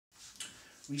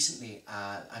recently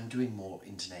I'm doing more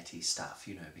internet-y stuff,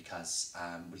 you know, because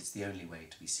well, it's the only way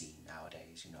to be seen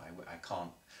nowadays. You know,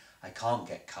 I can't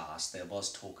get cast. There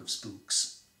was talk of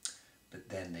spooks, but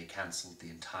then they cancelled the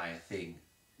entire thing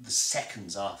the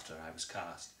seconds after I was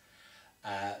cast.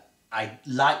 I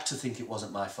like to think it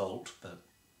wasn't my fault, but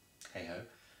hey ho,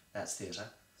 that's theatre.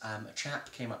 A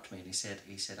chap came up to me and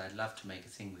he said, I'd love to make a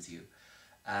thing with you.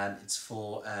 It's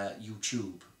for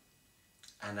YouTube.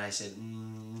 And I said,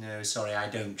 no, sorry, I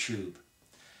don't tube.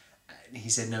 And he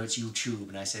said, no, it's YouTube.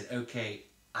 And I said, okay,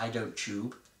 I don't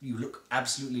tube. You look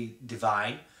absolutely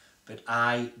divine, but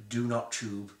I do not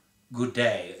tube. Good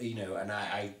day, you know. And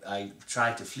I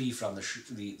tried to flee from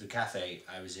the cafe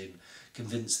I was in,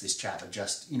 convinced this chap had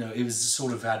just, you know, it was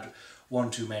sort of had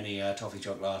one too many toffee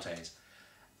chocolate lattes.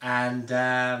 And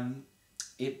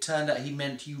it turned out he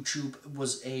meant YouTube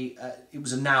was it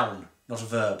was a noun, not a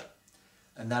verb.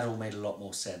 And that all made a lot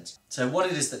more sense. So what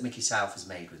it is that Mickey South has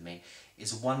made with me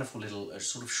is a wonderful little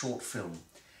sort of short film.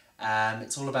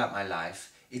 It's all about my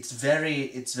life. It's very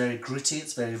gritty,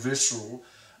 it's very visceral,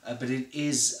 but it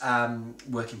is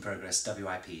work in progress,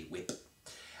 WIP, WIP.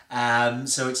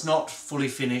 So it's not fully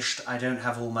finished. I don't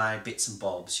have all my bits and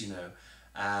bobs, you know.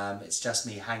 It's just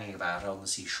me hanging about on the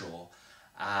seashore.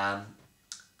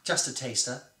 Just a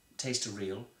taster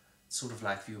reel. Sort of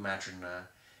like if you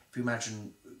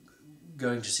imagine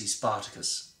going to see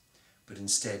Spartacus, but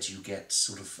instead you get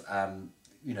sort of,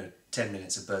 you know, 10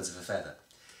 minutes of Birds of a Feather.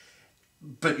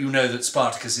 But you know that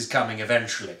Spartacus is coming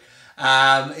eventually.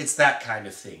 It's that kind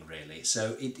of thing, really.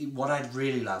 So what I'd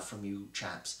really love from you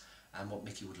chaps, and what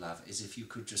Mickey would love, is if you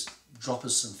could just drop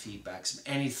us some feedback, some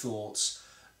any thoughts.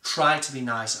 Try to be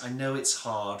nice. I know it's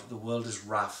hard. The world is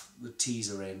rough. The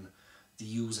T's are in. The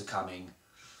U's are coming.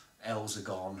 L's are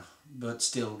gone. But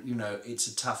still, you know, it's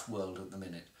a tough world at the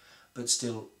minute. But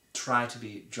still, try to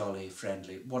be jolly,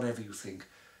 friendly, whatever you think.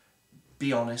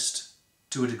 Be honest,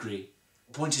 to a degree.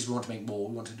 The point is we want to make more.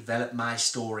 We want to develop my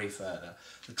story further.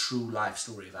 The true life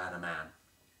story of Anna Mann.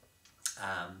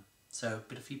 So a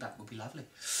bit of feedback would be lovely.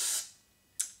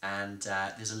 And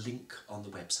there's a link on the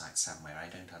website somewhere. I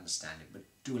don't understand it, but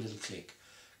do a little click.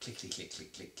 Clickety click,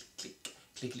 click, click, click.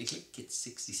 Clickety click, it's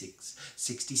 66.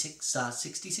 66,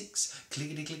 66.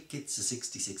 Clickety click, it's a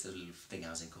 66. The little thing I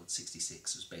was in called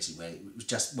 66 was basically where it was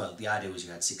just, well, the idea was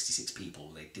you had 66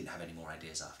 people. They didn't have any more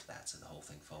ideas after that, so the whole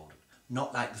thing folded.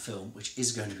 Not like the film, which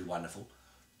is going to be wonderful.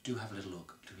 Do have a little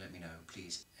look. Do let me know,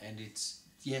 please. And it's,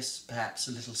 yes, perhaps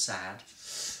a little sad.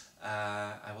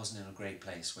 I wasn't in a great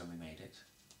place when we made it,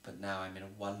 but now I'm in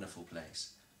a wonderful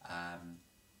place. I'm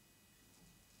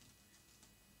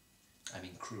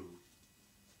in Crewe.